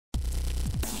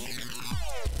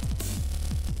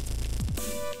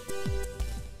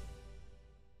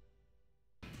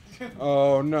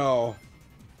Oh no!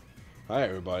 Hi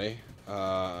everybody.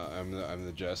 I'm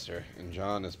the Jestour, and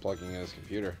John is plugging in his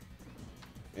computer,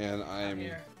 and I'm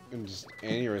just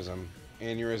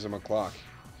aneurysm o'clock.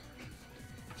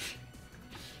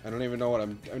 I don't even know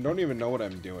what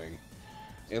I'm doing.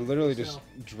 It literally just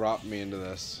dropped me into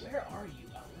this. Where are you,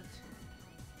 Outlet?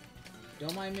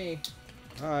 Don't mind me.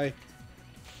 Hi.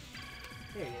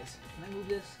 There it is. Can I move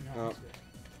this? No, that's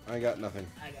good. I got nothing.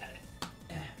 I got it.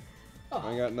 Oh.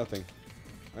 I got nothing.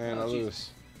 And I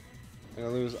lose. And I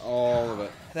lose all of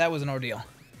it. That was an ordeal.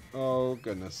 Oh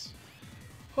goodness.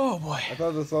 Oh boy. I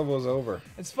thought this level was over.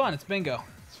 It's fun. It's bingo.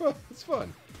 It's fun. It's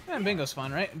fun. Yeah, bingo's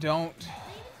fun, right? Don't.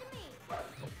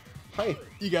 Hi.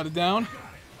 You got it down?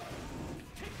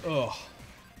 Oh.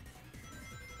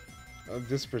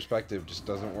 This perspective just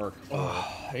doesn't work.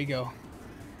 Oh, there you go.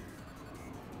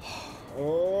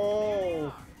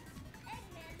 Oh.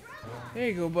 There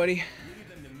you go, buddy.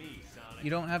 You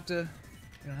don't have to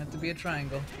be a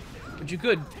triangle, but you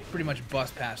could pretty much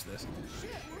bust past this.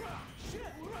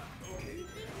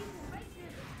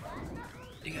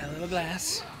 You got a little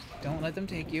glass. Don't let them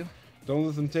take you. Don't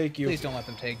let them take you. Please don't let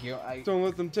them take you. Don't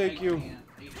let them take you. Can't.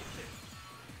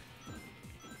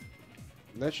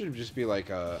 That should just be like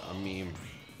a meme.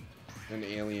 An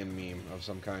alien meme of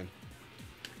some kind.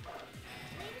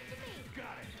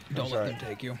 Don't let them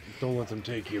take you. Don't let them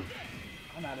take you.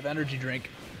 I'm out of energy drink.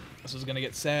 This is gonna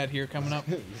get sad here coming up.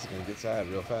 This is gonna get sad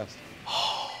real fast.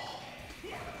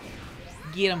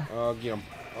 Get him. Oh, get him.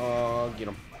 Oh, get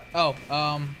him. Oh,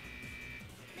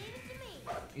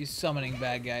 he's summoning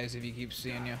bad guys if he keeps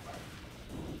seeing you.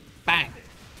 Bang!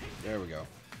 There we go.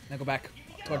 Now go back.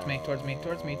 Towards me, towards me,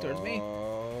 towards me, towards me.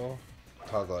 Oh,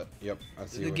 toggle it. Yep, I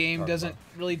see. The game doesn't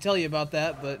really tell you about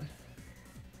that, but...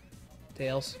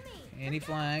 Tails.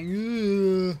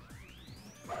 Anti-flying.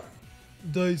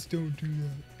 Dice don't do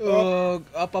that. Oh,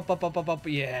 up.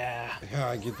 Yeah. Yeah,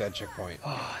 I get that checkpoint.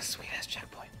 Oh, sweet-ass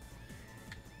checkpoint.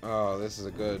 Oh, this is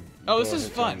a good... Oh, this is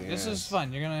fun. This is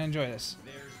fun. You're gonna enjoy this.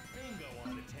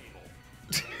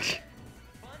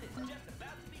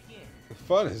 The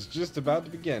fun is just about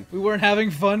to begin. We weren't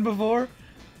having fun before?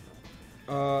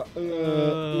 You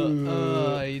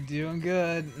You're doing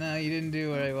good. No, you didn't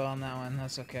do very well on that one.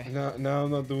 That's okay. No,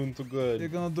 I'm not doing too good. You're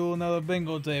gonna do another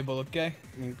bingo table, okay?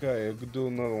 Okay, I could do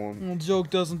another one. Well, joke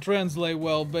doesn't translate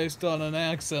well based on an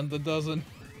accent that doesn't...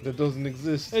 That doesn't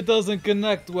exist. It doesn't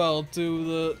connect well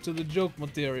to the joke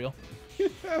material.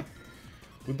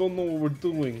 We don't know what we're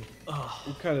doing.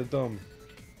 We're kind of dumb.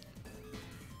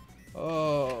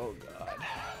 Oh, God.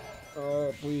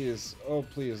 Oh, please. Oh,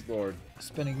 please, Lord.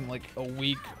 Spending like a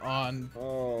week on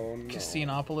Oh, no.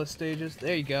 Casinopolis stages.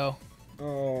 There you go.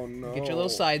 Oh, no. Get your little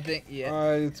side thing.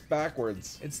 Yeah. It's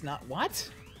backwards. It's not. What?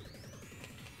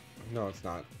 No, it's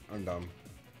not. I'm dumb.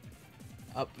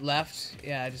 Up left.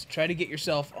 Yeah, just try to get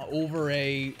yourself over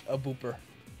a booper.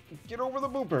 Get over the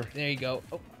booper. There you go.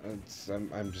 Oh.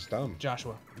 I'm just dumb.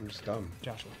 Joshua. I'm just dumb.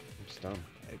 Joshua. I'm just dumb.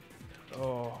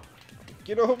 Oh.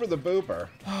 Get over the booper.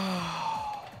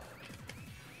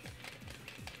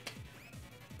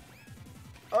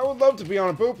 I would love to be on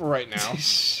a booper right now.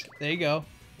 There you go.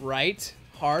 Right.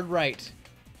 Hard right.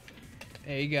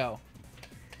 There you go.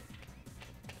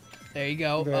 There you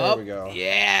go. There we go.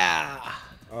 Yeah.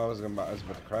 Oh, I was about to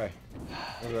cry.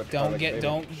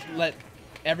 Don't let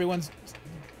everyone's...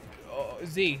 Oh,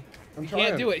 Z. I'm You trying.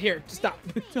 can't do it. Here, stop.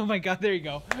 Oh my God, there you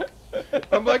go.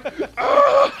 I'm like,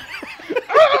 ah!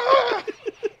 Ah!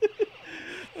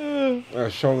 I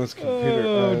was showing this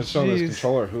computer, showing this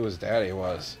controller who his daddy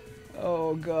was.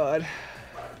 Oh God.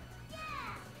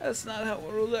 That's not how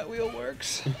roulette wheel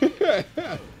works.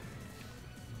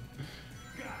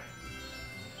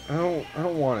 I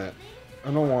don't want it.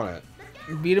 I don't want it.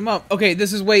 Beat him up. Okay,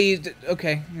 this is way easy.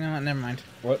 Okay, you know what? Never mind.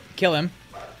 What? Kill him.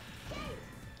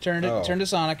 Turn to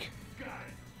Sonic.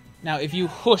 Now, if you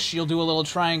whoosh, you'll do a little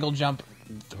triangle jump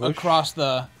across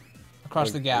the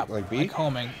gap, like B? like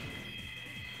homing.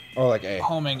 Oh, like A.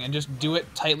 Homing, and just do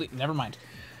it tightly. Never mind.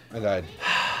 I died.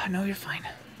 No, you're fine.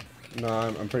 No,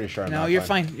 I'm pretty sure I'm not. No, you're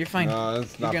fine. You're fine. No,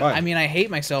 it's not fine. fine. I mean, I hate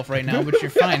myself right now, but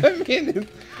you're fine.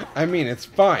 I mean, it's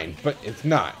fine, but it's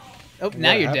not. Oh,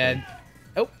 now you're dead.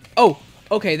 Oh,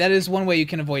 okay, that is one way you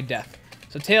can avoid death.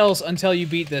 So Tails, until you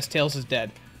beat this, Tails is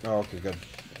dead. Oh, okay, good.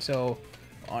 So,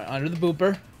 under the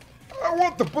booper. I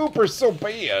want the booper so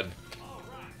bad.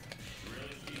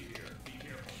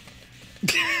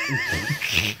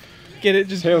 Get it?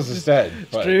 Just Tails is dead.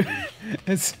 But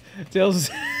it's Tails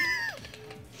is...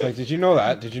 Like, did you know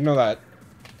that? Did you know that?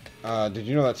 Did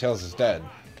you know that Tails is dead?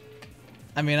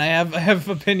 I mean, I have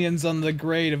opinions on the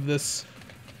grade of this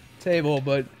table,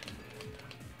 but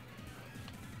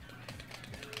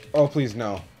Oh, please,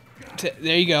 no.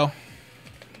 There you go.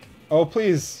 Oh,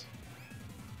 please.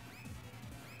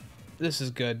 This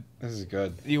is good. This is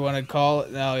good. You want to call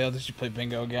it? No, you'll just play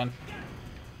bingo again.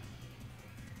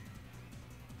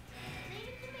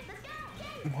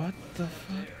 What the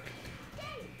fuck?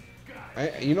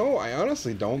 I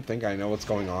honestly don't think I know what's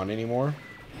going on anymore.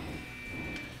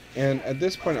 And at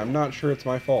this point, I'm not sure it's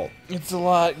my fault. It's a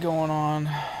lot going on.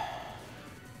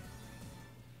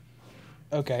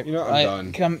 Okay. You know,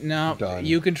 I'm done. No, done.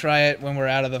 You can try it when we're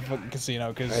out of the fucking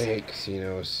casino. Cause, I hate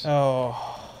casinos.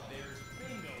 Oh.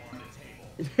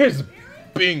 There's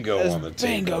bingo on the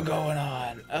table. Bingo going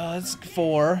on. That's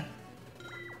 4.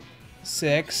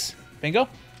 6. Bingo?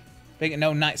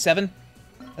 Bingo? No, 7.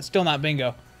 That's still not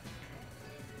bingo.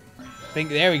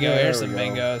 Bingo. There we go. There's some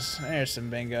bingos. There's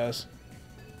some bingos.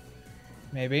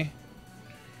 Maybe.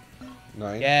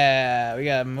 9. Yeah, we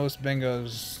got most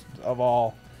bingos of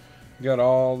all. You got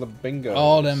all the bingos.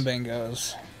 All them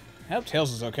bingos. I hope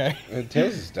Tails is okay.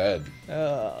 Tails is dead.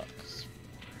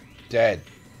 Dead.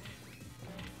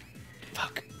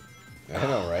 Fuck. I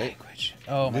know, right? Language.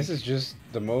 Oh my. This is just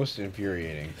the most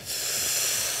infuriating.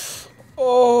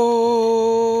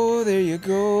 Oh, there you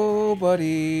go,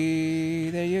 buddy.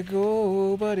 There you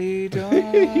go, buddy.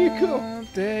 Don't. There you go.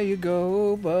 There you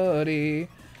go, buddy.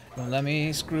 Don't let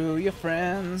me screw your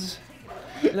friends.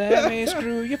 Let me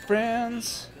screw your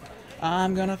friends.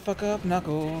 I'm gonna fuck up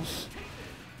Knuckles.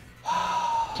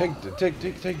 Take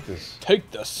this. Take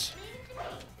this.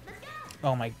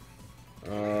 Oh my.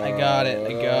 I got it.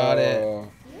 I got it.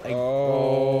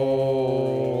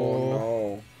 Oh,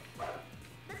 no.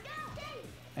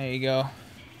 There you go.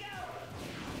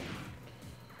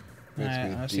 Makes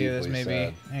Alright, me let's see if this deeply maybe.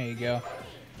 sad. There you go.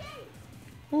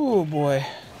 Ooh boy.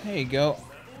 There you go.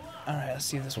 Alright, let's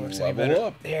see if this works any Level better.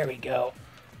 up. There we go.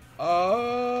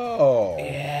 Oh.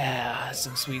 Yeah,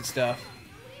 some sweet stuff.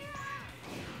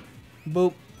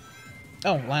 Boop.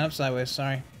 Oh, line up sideways,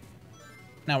 sorry.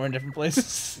 Now we're in different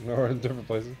places. No, we're in different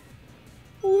places.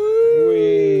 Woo!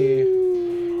 Wee.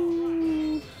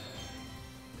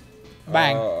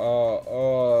 Bang.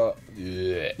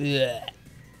 Yeah. Yeah.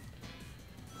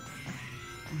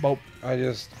 Boop. I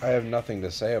have nothing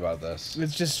to say about this.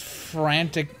 It's just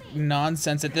frantic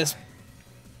nonsense at this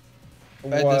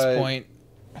What point.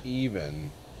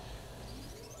 Even.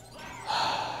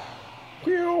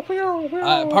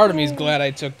 Part of me is glad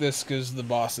I took this because the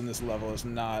boss in this level is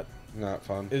not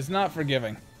fun. Is not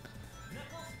forgiving.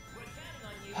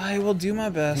 I will do my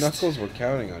best. Knuckles, we're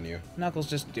counting on you. Knuckles,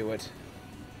 just do it.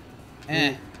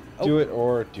 Eh. Do it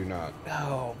or do not.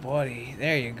 Oh, buddy.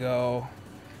 There you go.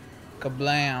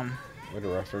 Kablam. Way to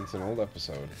reference an old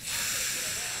episode.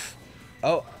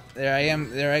 Oh, there I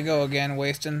am. There I go again,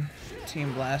 wasting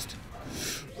Team Blast.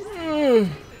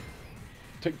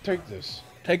 Take this.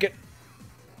 Take it.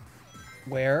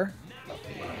 Where?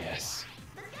 Yes.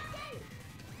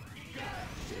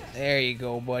 There you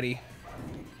go, buddy.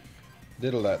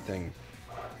 Diddle that thing.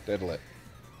 Diddle it.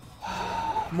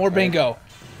 More bingo.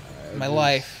 My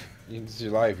life. It's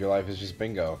your life. Your life is just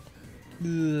bingo. Ugh.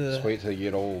 Just wait till you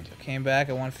get old. Came back.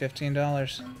 I won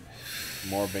 $15.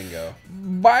 More bingo.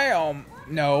 Bam!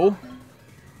 No.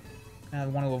 I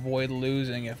want to avoid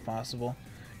losing if possible.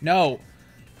 No.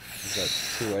 Is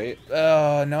that too late?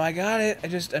 Oh, no, I got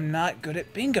it. I'm not good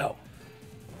at bingo.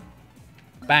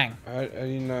 Bang. How do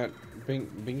you not...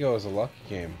 Bingo is a lucky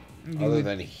game. Other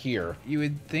than here. You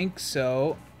would think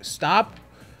so. Stop.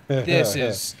 This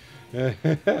is...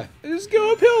 Just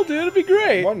go uphill, dude. It'll be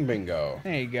great. One bingo.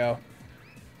 There you go.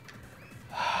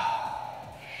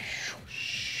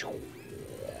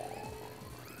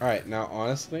 Alright, now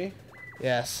honestly,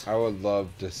 Yes. I would love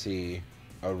to see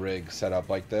a rig set up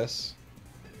like this.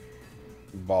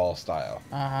 Ball style.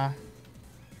 Uh-huh.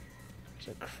 It's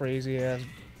a crazy ass...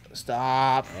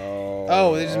 Stop.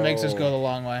 Oh, It just makes us go the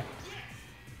long way.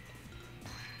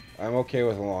 I'm okay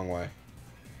with a long way.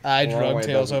 I The long drug way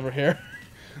Tails doesn't- over here.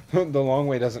 The long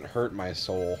way doesn't hurt my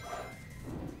soul.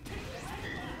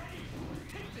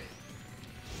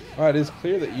 Alright, it's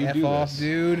clear that you F do off, this.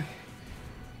 dude.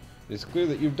 It's clear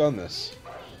that you've done this.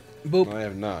 Boop. I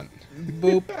have not.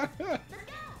 Boop.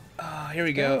 Here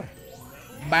we go.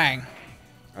 Bang.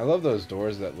 I love those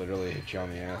doors that literally hit you on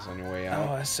the ass on your way Oh,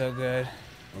 out. that's so good.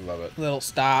 I love it. Little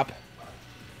stop.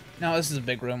 No, this is a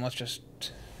big room. Let's just...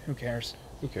 Who cares?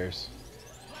 Who cares?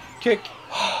 Kick!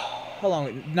 How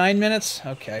long? 9 minutes?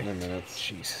 Okay. 9 minutes.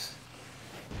 Jesus.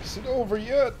 Is it over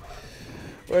yet?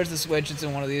 Where's the switch? It's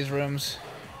in one of these rooms.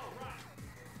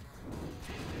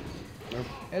 No,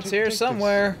 It's take- here take this.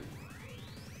 somewhere.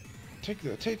 Take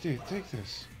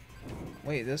this.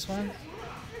 Wait, this one?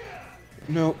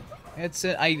 No. It's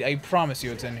I promise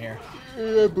you it's in here.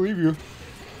 Yeah, I believe you.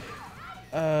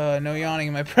 No yawning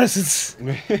in my presence.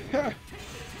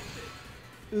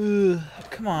 Ugh,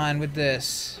 come on with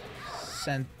this.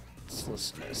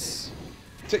 Senselessness.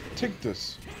 Take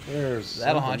this. There's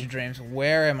That'll something. haunt your dreams.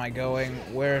 Where am I going?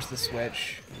 Where's the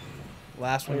switch?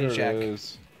 Last one you check. It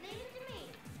is.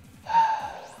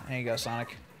 There you go,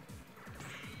 Sonic.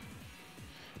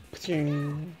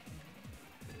 Pching.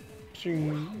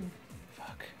 Pching.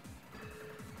 Fuck.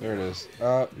 There it is.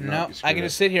 No, you I screwed can it.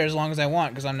 just sit here as long as I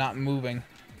want because I'm not moving.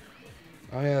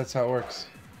 Oh yeah, that's how it works.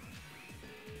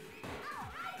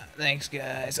 Thanks,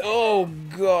 guys. Oh,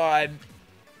 God.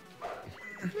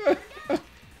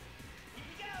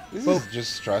 This is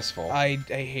just stressful. I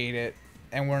hate it.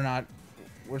 And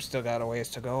we're still got a ways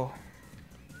to go.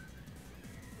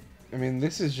 I mean,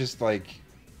 this is just like...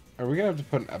 Are we gonna have to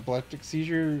put an epileptic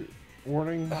seizure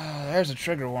warning? There's a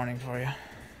trigger warning for you.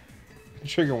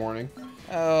 Trigger warning.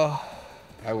 Oh.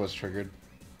 I was triggered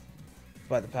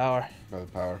By the power. by the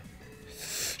power.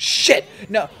 Shit!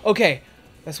 No, okay.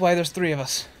 That's why there's 3 of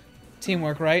us.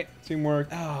 Teamwork, right? Teamwork.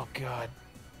 Oh, God.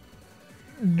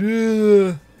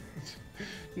 Duh.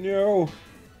 No.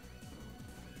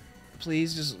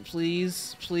 Please, just,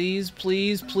 please,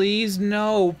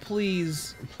 no,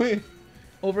 please. Please.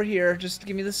 Over here, just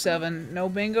give me the 7. No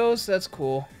bingos? That's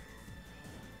cool.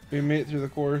 We made it through the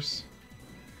course.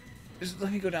 Just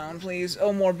let me go down, please.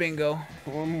 Oh, more bingo.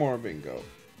 One more bingo.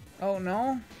 Oh,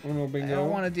 no? One more bingo. I don't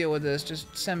want to deal with this.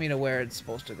 Just send me to where it's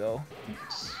supposed to go.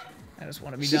 I just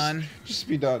want to be done. Just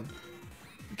be done.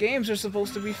 Games are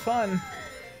supposed to be fun.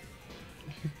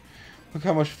 Look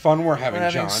how much fun we're having, We're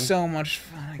having John. so much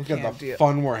fun. I Look can't at the deal.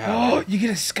 fun we're having. Oh, you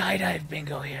get a skydive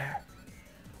bingo here.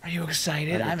 Are you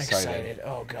excited? I'm excited.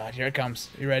 Oh, God. Here it comes.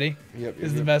 You ready? Yep.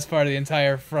 This is the best part of the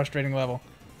entire frustrating level.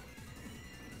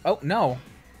 Oh, no.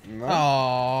 No?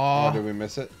 Aww. Oh, did we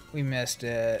miss it? We missed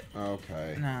it.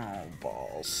 Okay. No,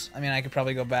 balls. I mean, I could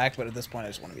probably go back, but at this point, I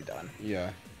just want to be done.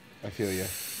 Yeah. I feel you.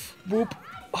 Boop.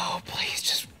 Oh, please,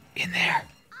 just in there.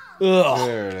 Ugh.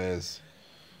 There it is.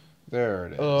 There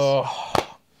it is. Ugh.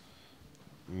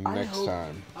 Next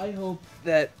time. I hope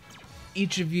that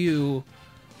each of you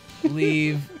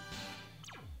leave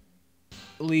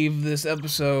this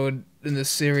episode in this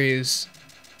series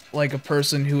like a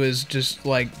person who has just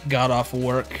like got off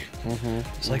work.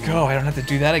 It's like, oh, I don't have to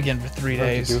do that again for 3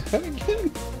 days. Do that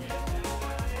again.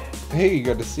 Hey,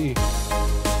 good to see.